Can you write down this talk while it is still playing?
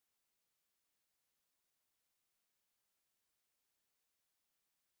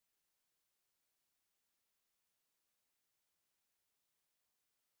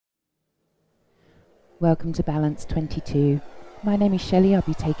Welcome to Balance 22. My name is Shelley. I'll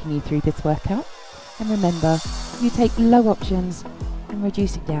be taking you through this workout. And remember, you take low options and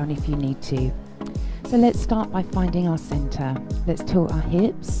reduce it down if you need to. So let's start by finding our center. Let's tilt our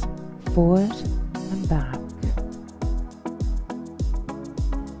hips forward and back.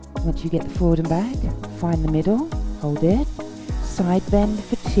 Once you get the forward and back, find the middle, hold it, side bend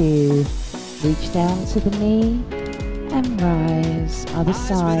for 2, reach down to the knee and rise, other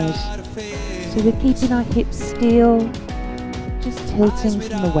side. So we're keeping our hips still, just tilting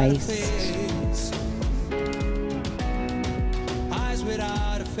from the waist.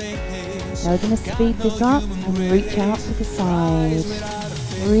 Now we're going to speed this up and reach out to the side.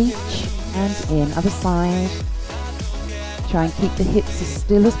 Reach and in, other side. Try and keep the hips as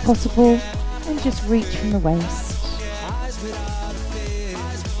still as possible and just reach from the waist.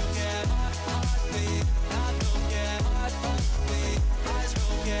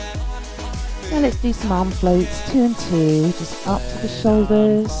 Now let's do some arm floats, 2 and 2, just up to the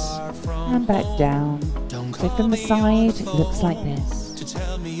shoulders and back down. So from the side, it looks like this.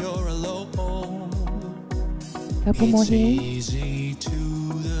 Couple more here.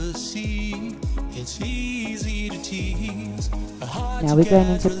 Now we're going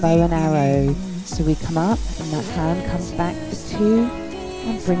into bow and arrow. So we come up and that hand comes back for 2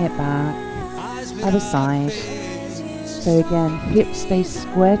 and bring it back. Other side. So again, hips stay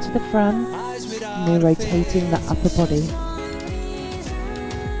square to the front and we're rotating the upper body.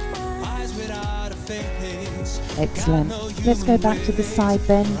 Excellent. Let's go back to the side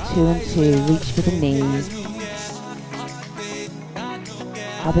bend, 2 and 2. Reach for the knee.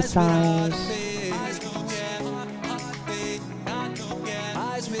 Other side.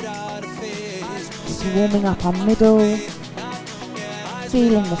 Just warming up our middle.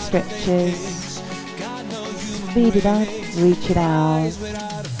 Feeling the stretches. Speed it up, reach it out.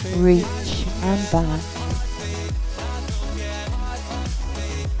 Reach and back.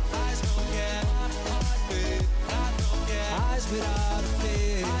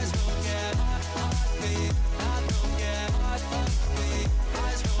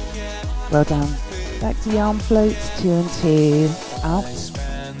 Well done. Back to the arm floats, 2 and 2. Up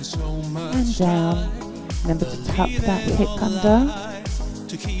and down. Remember to tuck that hip under.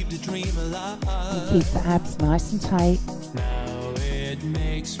 And keep the abs nice and tight.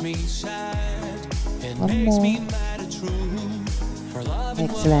 One more.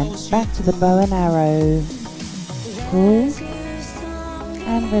 Excellent. Back to the bow and arrow. Pull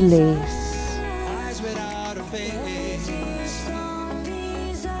and release.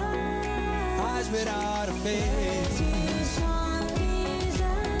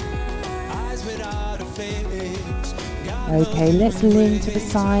 Okay, let's lean to the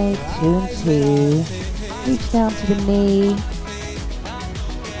side, 2 and 2. Reach down to the knee.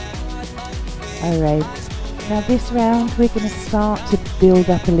 Alright, now this round we're going to start to build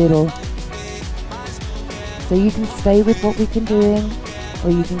up a little. So you can stay with what we've been doing, or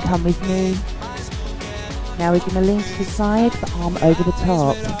you can come with me. Now we're going to lean to the side, the arm over the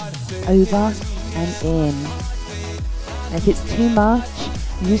top. Over and in. And if it's too much,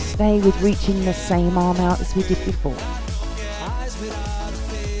 you stay with reaching the same arm out as we did before.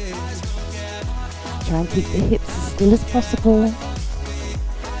 Try and keep the hips as still as possible.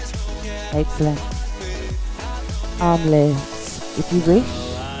 Excellent. Arm lifts. If you wish,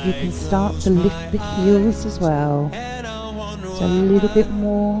 you can start to lift the heels as well. So a little bit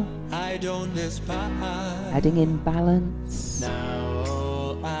more. Adding in balance. Now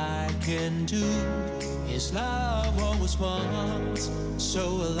all I can do is love what was once so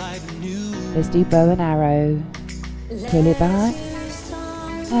alive and new. Let's do bow and arrow. Pull it back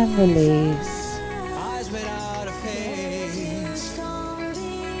and release. Eyes without a face.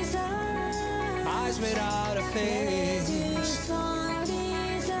 Eyes without a face.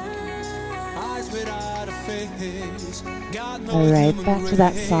 Eyes without a face. Alright, back to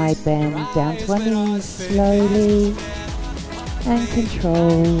that side bend. Down to our knees slowly and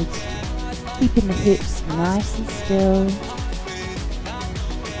controlled. Keeping the hips nice and still.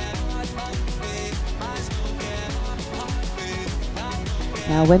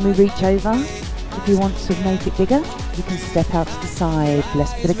 Now when we reach over, if you want to make it bigger, you can step out to the side.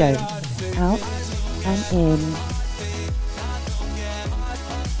 Let's give it a go. Out and in.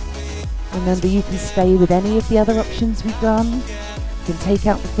 Remember, you can stay with any of the other options we've done. You can take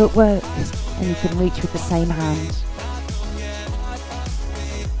out the footwork and you can reach with the same hand.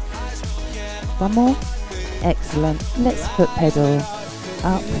 One more. Excellent. Let's foot pedal.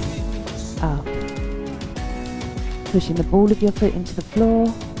 Up, up. Pushing the ball of your foot into the floor.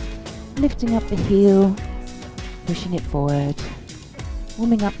 Lifting up the heel. Pushing it forward.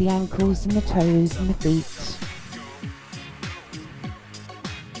 warming up the ankles and the toes and the feet.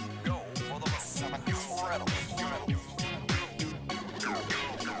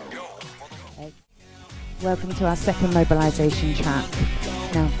 Welcome to our second mobilization track.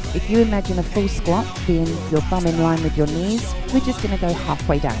 Now, if you imagine a full squat being your bum in line with your knees, we're just going to go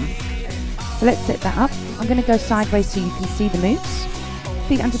halfway down. So let's set that up. I'm going to go sideways so you can see the moves.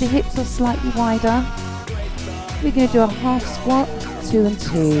 Feet under the hips or slightly wider. We're going to do a half squat, 2 and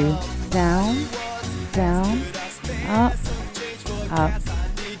 2. Down, down, up, up.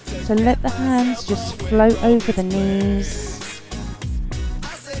 So let the hands just float over the knees.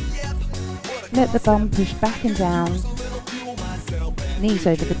 Let the bum push back and down, knees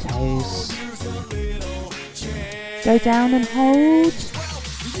over the toes. Go down and hold.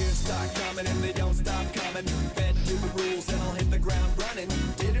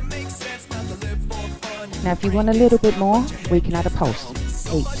 Now if you want a little bit more, we can add a pulse.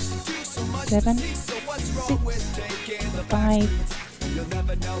 8, 7, 6,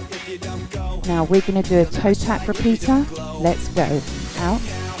 5. Now we're going to do a toe tap repeater. Let's go. Out,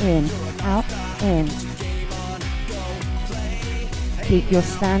 in, out, in. Keep your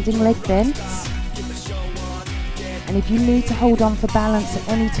standing leg bent. And if you need to hold on for balance at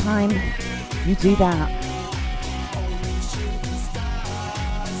any time, you do that.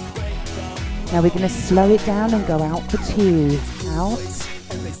 Now we're going to slow it down and go out for 2. Out,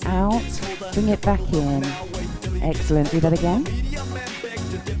 out, bring it back in. Excellent, do that again.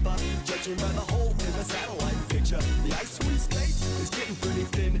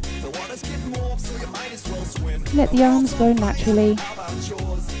 Let the arms go naturally.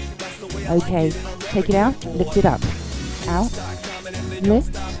 Okay, take it out, lift it up. Out,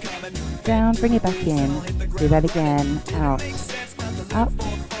 lift, down, bring it back in. Do that again. Out, up,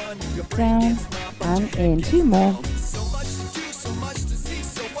 down, and in. 2 more.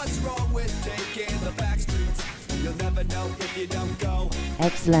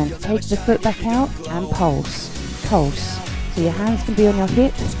 Excellent. Take the foot back out and pulse. Pulse. So your hands can be on your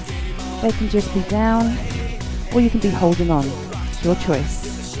hip. They can just be down, or you can be holding on. It's your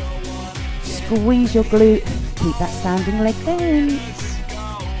choice. Squeeze your glute. Keep that standing leg bent.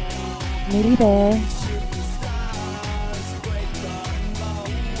 Nearly there.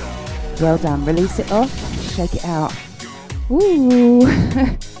 Well done. Release it off. Shake it out. Ooh.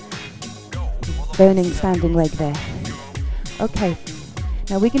 Burning standing leg there. Okay.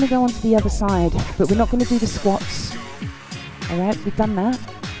 Now we're going to go on to the other side, but we're not going to do the squats. Alright, we've done that.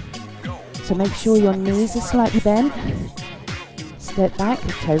 So make sure your knees are slightly bent. Step back,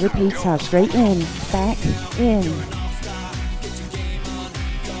 toe repeater, straight in, back, in.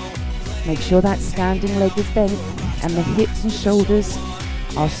 Make sure that standing leg is bent and the hips and shoulders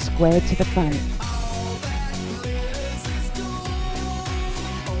are squared to the front.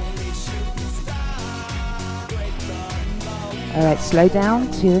 Alright, slow down,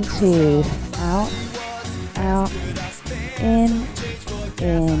 2 and 2. Out, out, in,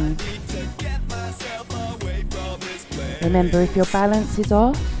 in. Remember, if your balance is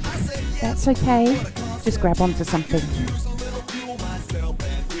off, that's okay. Just grab onto something.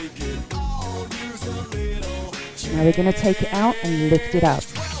 Now we're going to take it out and lift it up.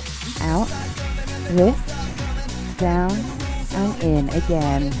 Out, lift, down, and in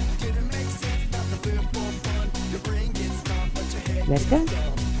again. Let's go.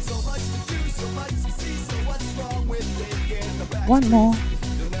 1 more.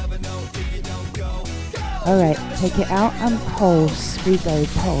 Alright, take it out and pulse. We go,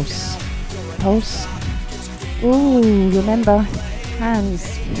 pulse. Pulse. Ooh, remember,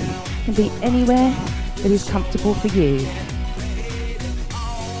 hands can be anywhere that is comfortable for you.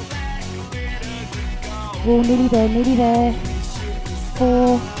 Oh, nearly there, nearly there.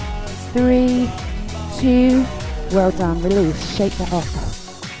 4, 3, 2. Well done, release, shake that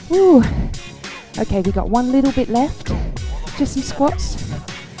off. Ooh. Okay, we got 1 little bit left. Just some squats,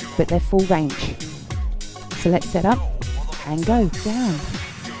 but they're full range. So let's set up and go. Down,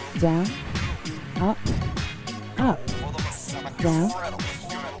 down, up, up, down,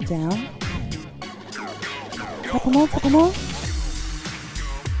 down. Couple more, couple more.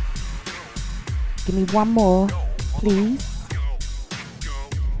 Give me 1 more, please.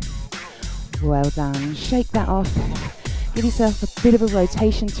 Well done. Shake that off. Give yourself a bit of a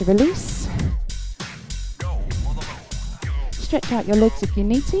rotation to release. Stretch out your legs if you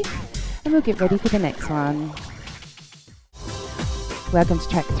need to, and we'll get ready for the next one. Welcome to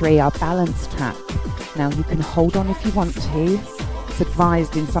track 3, our balance track. Now you can hold on if you want to. It's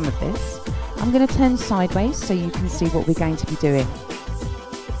advised in some of this. I'm going to turn sideways so you can see what we're going to be doing.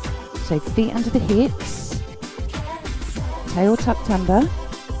 So feet under the hips. tail tucked under.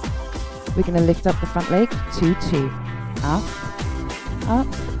 We're going to lift up the front leg, 2-2. Up, up,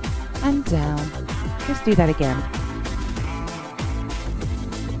 and down. Let's do that again.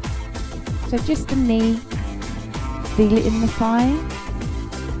 So just the knee, feel it in the thigh.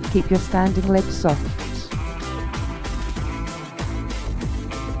 Keep your standing leg soft.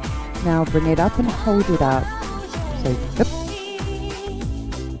 Now bring it up and hold it up. So, up.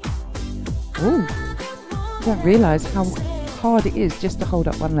 Oh, I don't realise how hard it is just to hold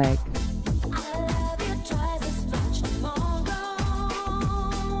up one leg.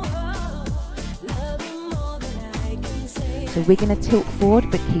 So we're going to tilt forward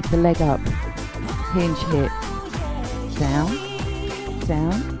but keep the leg up. Hinge hip. Down,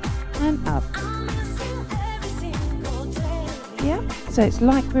 down, and up. Yeah, so it's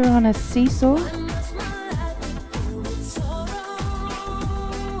like we're on a seesaw.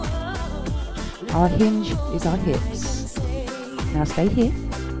 Our hinge is our hips. Now stay here.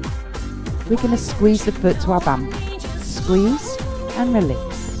 We're going to squeeze the foot to our bum. Squeeze and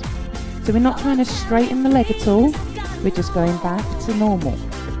release. So we're not trying to straighten the leg at all. We're just going back to normal,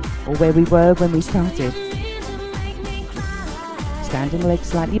 or where we were when we started. Standing leg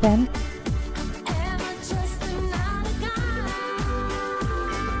slightly bent.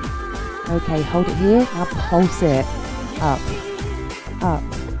 Okay, hold it here. Now pulse it. Up, up.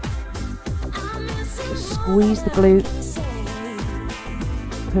 Just squeeze the glutes.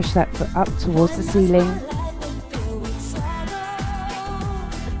 Push that foot up towards the ceiling.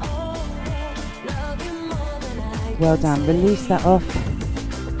 Well done. Release that off.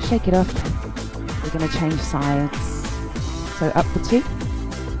 Shake it off. We're going to change sides. So up for 2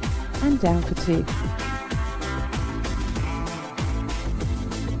 and down for 2.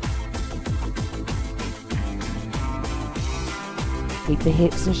 Keep the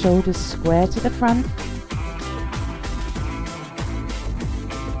hips and shoulders square to the front.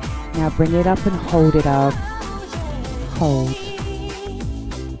 Now bring it up and hold it up. Hold.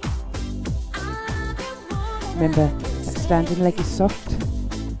 Remember, that standing leg is soft.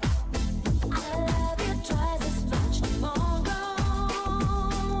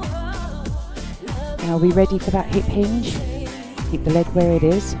 Now are we ready for that hip hinge? Keep the leg where it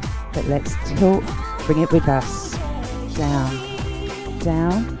is, but let's tilt, bring it with us. Down,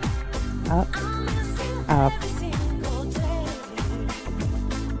 down, up, up.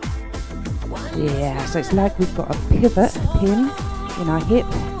 Yeah, so it's like we've got a pivot, a pin in our hip.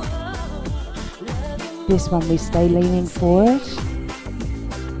 This one we stay leaning forward.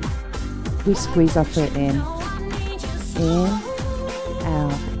 We squeeze our foot in, out.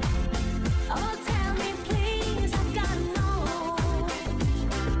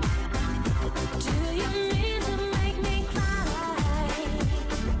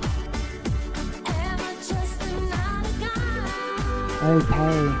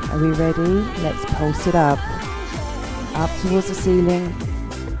 Okay, are we ready? Let's pulse it up. Up towards the ceiling.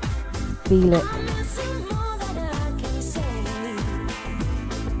 Feel it.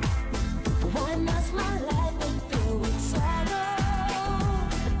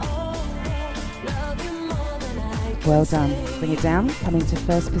 Well done. Bring it down. Come into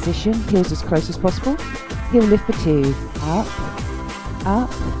first position. Heels as close as possible. Heel lift for 2. Up,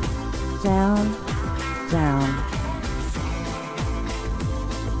 up, down, down.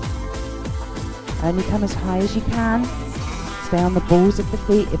 Only come as high as you can. Stay on the balls of the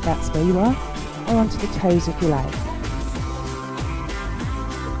feet if that's where you are, or onto the toes if you like.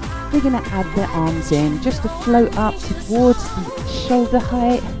 We're going to add the arms in just to float up towards the shoulder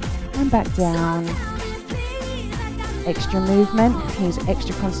height and back down. Extra movement means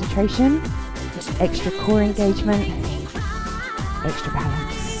extra concentration, extra core engagement, extra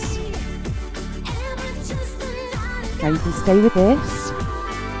balance. Now you can stay with this,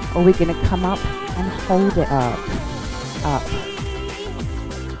 or we're going to come up and hold it up, up.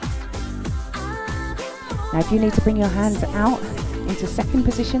 Now if you need to bring your hands out into second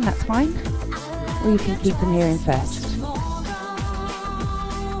position, that's fine, or you can keep them here in first.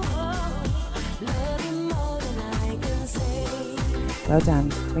 Well done.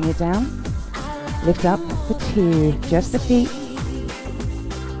 Bring it down. Lift up for 2. Just the feet.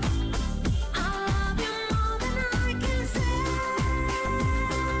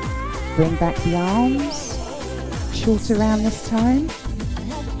 Bring back the arms. Short around this time.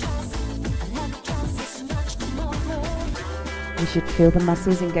 You should feel the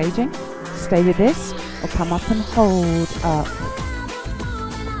muscles engaging. Stay with this or come up and hold up.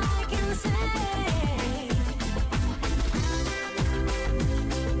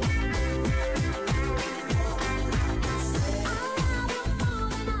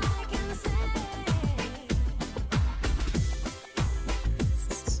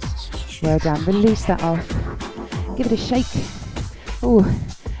 Well done. Release that off. Give it a shake. Oh,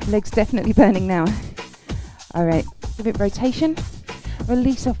 leg's definitely burning now. All right, give it rotation.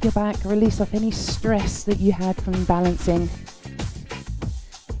 Release off your back. Release off any stress that you had from balancing.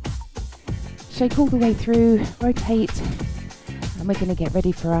 Shake all the way through. Rotate. And we're going to get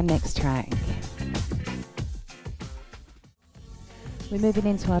ready for our next track. We're moving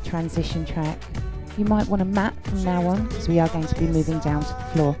into our transition track. You might want a mat from now on, because we are going to be moving down to the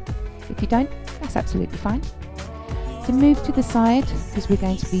floor. If you don't, that's absolutely fine. So move to the side, because we're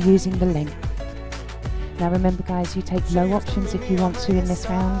going to be using the length. Now remember guys, you take low options if you want to in this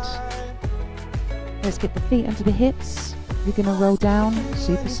round. Let's get the feet under the hips. You're going to roll down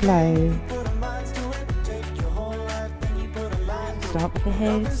super slow. Start with the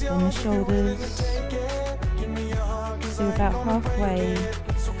head, then the shoulders. So about halfway.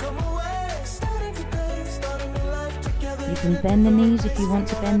 You can bend the knees if you want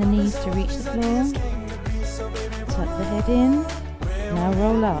to bend the knees to reach the floor. Tuck the head in. Now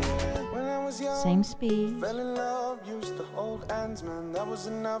roll up. Same speed. Fell in love, used to hold hands, man, that was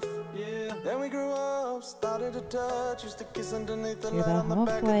enough. Yeah. Then we grew up, started to touch, used to kiss underneath the light on the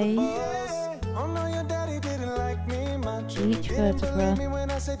back of the bus. Oh no, your daddy didn't like me much. Each vertebra.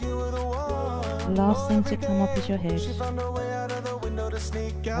 The last thing to come up is your head.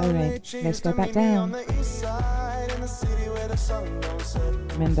 Alright, let's go back down.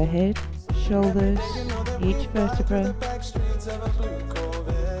 Remember head, shoulders, each vertebra.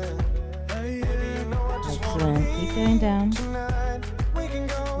 Excellent. Keep going down.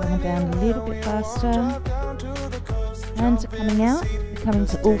 Going down a little bit faster. Hands are coming out. You're coming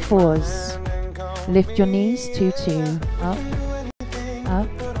to all fours. Lift your knees, 2-2. Up, up,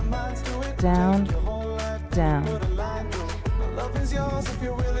 down, down.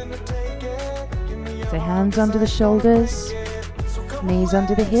 So hands under the shoulders, knees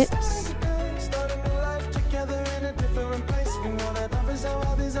under the hips.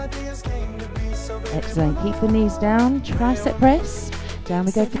 Excellent. Keep the knees down. Tricep press. Down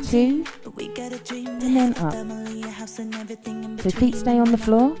we go for 2. And then up. So feet stay on the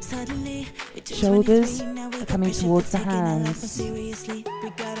floor. Shoulders are coming towards the hands.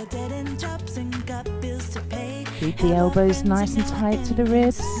 Keep the elbows nice and tight to the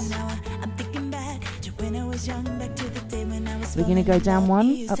ribs. We're going to go down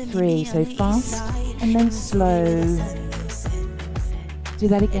 1, up 3. So fast and then slow. Do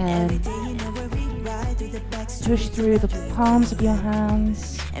that again. Push through the palms of your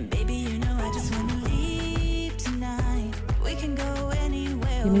hands.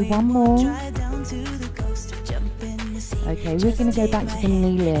 Give me one more. Okay, we're going to go back to the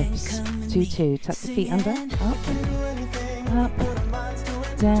knee lifts. 2-2. Tuck the feet under. Up,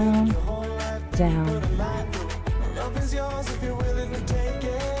 down, down.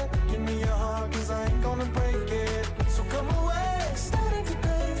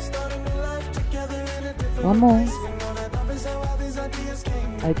 One more.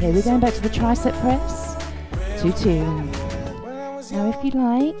 Okay, we're going back to the tricep press. 2-2. Now if you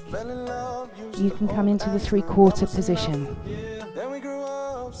like, you can come into the 3/4 position.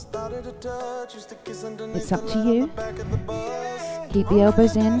 It's up to you. Keep the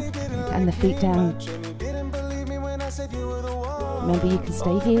elbows in and the feet down. Remember, you can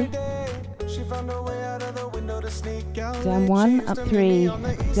stay here. Down 1, up 3,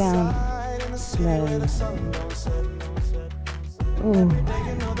 down, slow. Oh.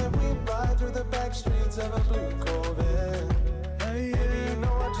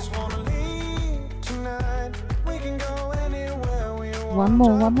 One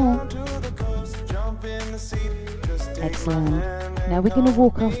more. Excellent. Now we're going to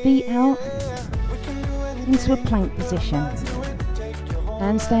walk our feet out into a plank position.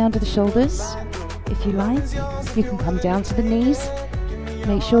 Hands stay under the shoulders. If you like, you can come down to the knees.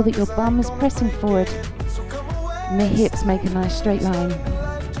 Make sure that your bum is pressing forward and the hips make a nice straight line.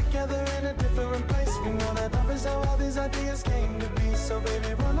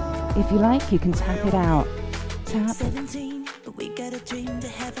 If you like, you can tap it out. Tap. 17, but we got a dream to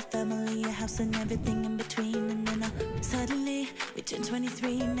have a family, a house and everything in between. And then suddenly we turned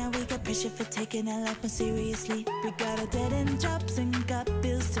 23. Now we got pressure for taking our life more seriously. We got our dead end jobs and got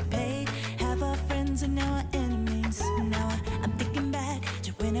bills to pay. Have our friends and now our enemies. Now I'm thinking back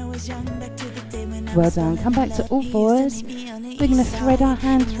to when I was young, back to the day when I Well done. Come back to all fours. We're going to thread our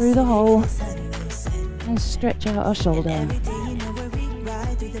hand through the hole and stretch out our shoulder.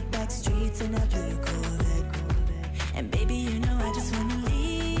 And baby, you know I just wanna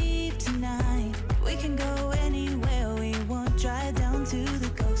leave tonight. We can go anywhere we want. Drive down to the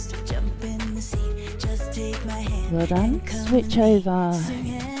coast, jump in the sea. Just take my hand. Well done. Switch over.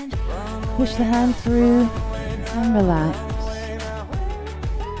 push the hand through and relax.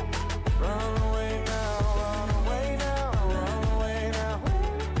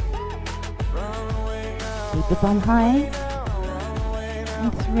 Keep the bum high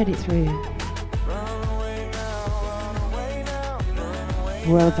and thread it through.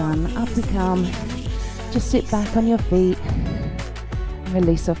 Well done. Up we come. Just sit back on your feet and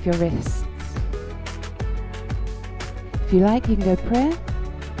release off your wrists. If you like, you can go prayer,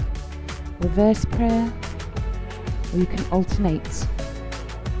 reverse prayer, or you can alternate.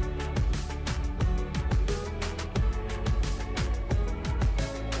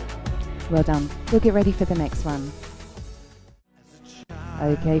 Well done. We'll get ready for the next one.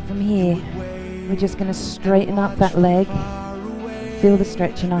 Okay, from here, we're just going to straighten up that leg. Feel the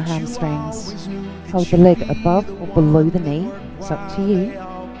stretch in our hamstrings. Hold the leg above or below the knee. It's up to you.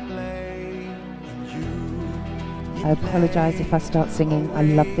 I apologize if I start singing. I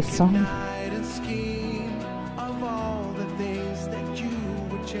love this song.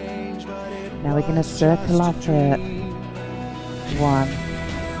 Now we're going to circle our foot. 1,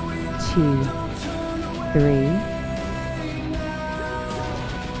 2, 3.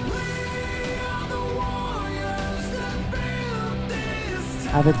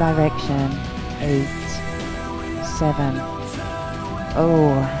 Other direction. 8, 7.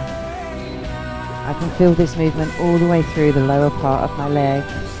 Oh, I can feel this movement all the way through the lower part of my leg.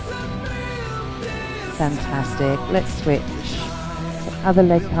 Fantastic. Let's switch. The other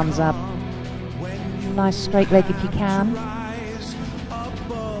leg comes up. Nice straight leg if you can.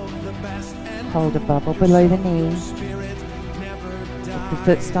 Hold above or below the knee. If the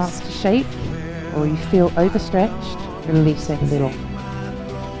foot starts to shake or you feel overstretched, release it a little.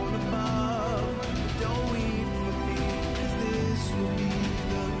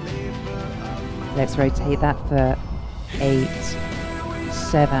 Let's rotate that foot. 8,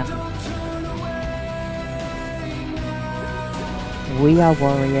 7. We are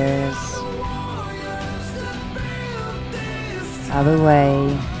warriors. Other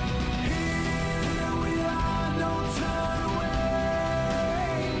way.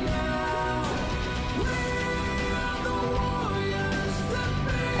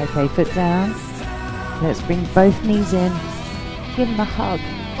 Okay, foot down. Let's bring both knees in. Give them a hug.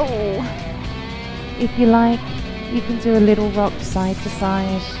 Oh! If you like, you can do a little rock side to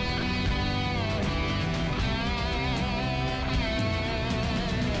side.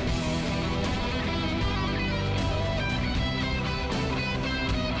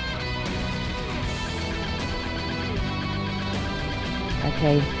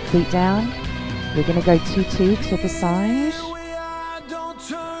 Okay, feet down. We're going to go 2-2 to the side.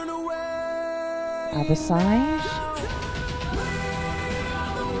 Other side.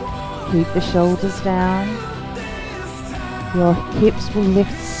 Keep the shoulders down. Your hips will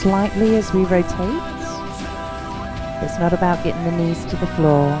lift slightly as we rotate. It's not about getting the knees to the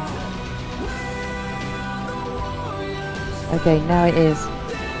floor. Okay, now it is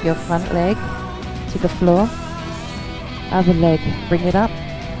your front leg to the floor. Other leg, bring it up,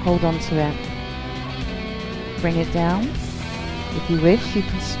 hold on to it. Bring it down. If you wish, you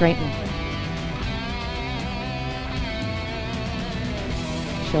can straighten.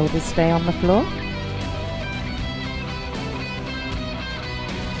 Shoulders stay on the floor.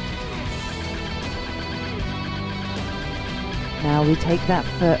 Now we take that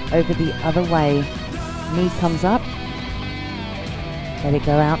foot over the other way. Knee comes up. Let it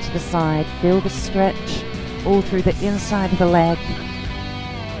go out to the side. Feel the stretch all through the inside of the leg.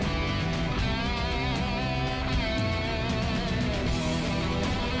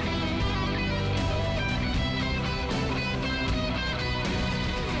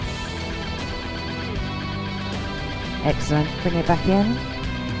 Excellent. Bring it back in.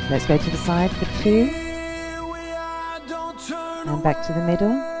 Let's go to the side for 2. And back to the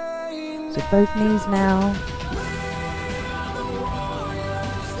middle. So both knees now.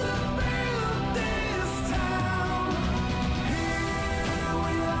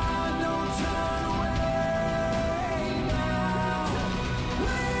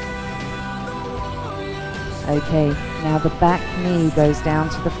 Okay, now the back knee goes down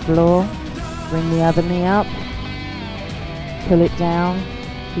to the floor. Bring the other knee up. Pull it down,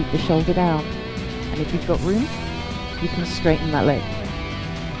 keep the shoulder down. And if you've got room, you can straighten that leg.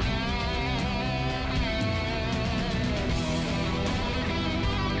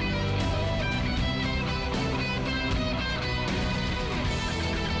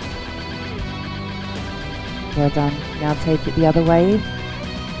 Well done. Now take it the other way.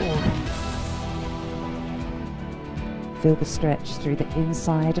 Feel the stretch through the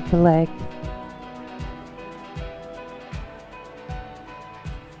inside of the leg.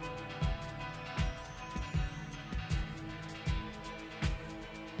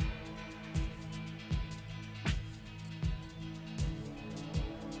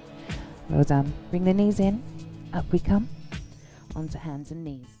 Well done. Bring the knees in, up we come, onto hands and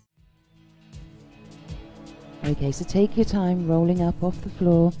knees. Okay, so take your time rolling up off the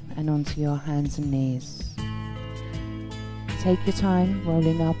floor and onto your hands and knees. Take your time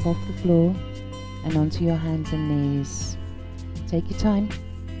rolling up off the floor and onto your hands and knees. Take your time.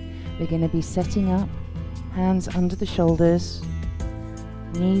 We're going to be setting up, hands under the shoulders,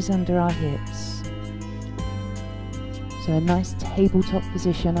 knees under our hips. So a nice tabletop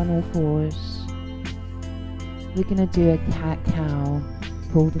position on all fours. We're going to do a cat-cow.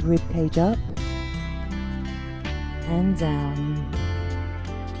 Pull the rib cage up and down.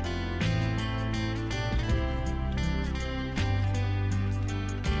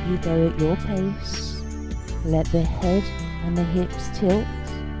 You go at your pace. Let the head and the hips tilt,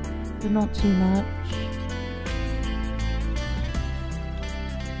 but not too much.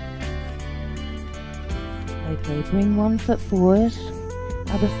 Okay, bring one foot forward,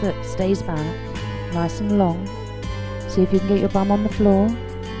 other foot stays back, nice and long. See if you can get your bum on the floor,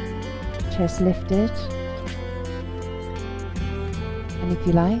 chest lifted. And if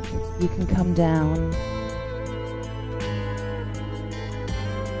you like, you can come down.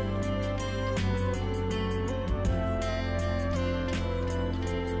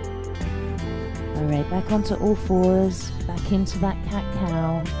 Alright, back onto all fours, back into that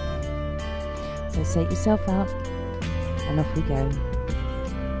cat-cow. So set yourself up, and off we go.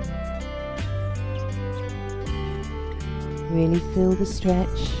 Really feel the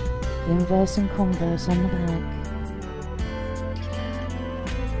stretch, inverse and converse on the back.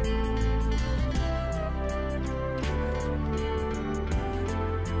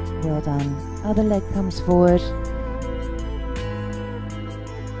 Well done. Other leg comes forward.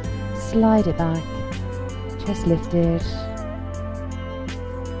 Slide it back, chest lifted.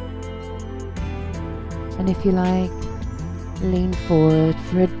 And if you like, lean forward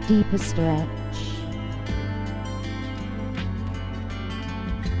for a deeper stretch.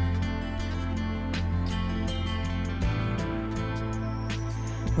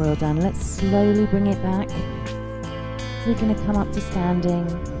 Well done. Let's slowly bring it back. We're going to come up to standing.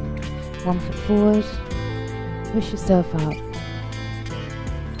 1 foot forward. Push yourself up.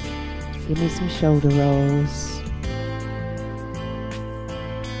 Give me some shoulder rolls.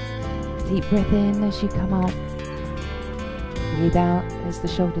 Deep breath in as you come up. Breathe out as the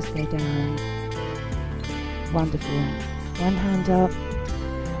shoulders go down. Wonderful. One hand up.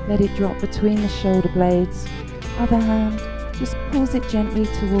 Let it drop between the shoulder blades. Other hand, just pulls it gently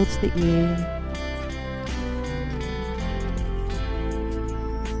towards the ear.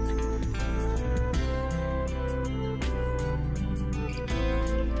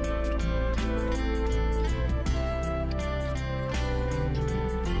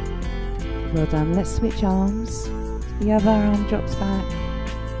 Well done. Let's switch arms. The other arm drops back.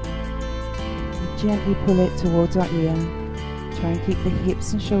 We gently pull it towards our ear. Try and keep the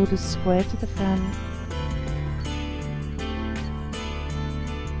hips and shoulders square to the front.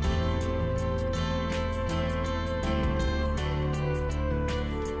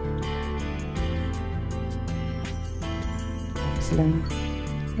 Excellent.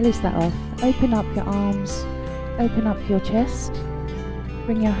 Release that off. Open up your arms. Open up your chest.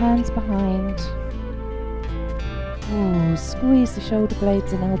 Bring your hands behind. Oh, squeeze the shoulder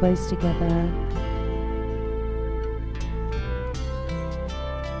blades and elbows together.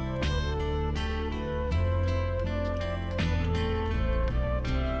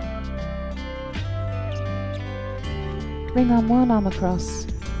 Bring on one arm across.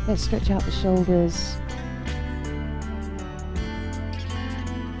 Let's stretch out the shoulders.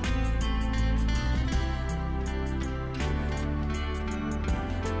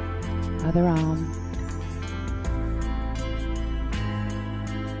 Other arm.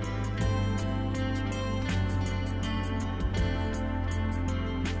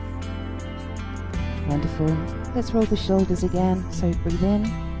 Wonderful. Let's roll the shoulders again. So breathe in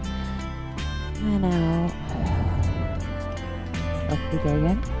and out. Off we go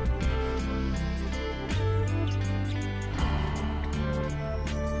again.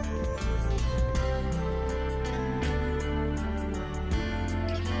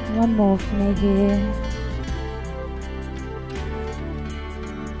 One more for me here.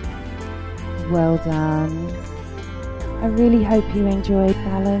 Well done. I really hope you enjoyed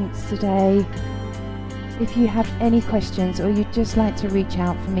balance today. If you have any questions or you'd just like to reach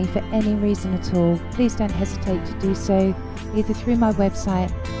out for me for any reason at all, please don't hesitate to do so, either through my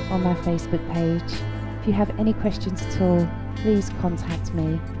website or my Facebook page. If you have any questions at all, please contact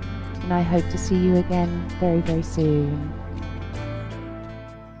me, and I hope to see you again very, very soon.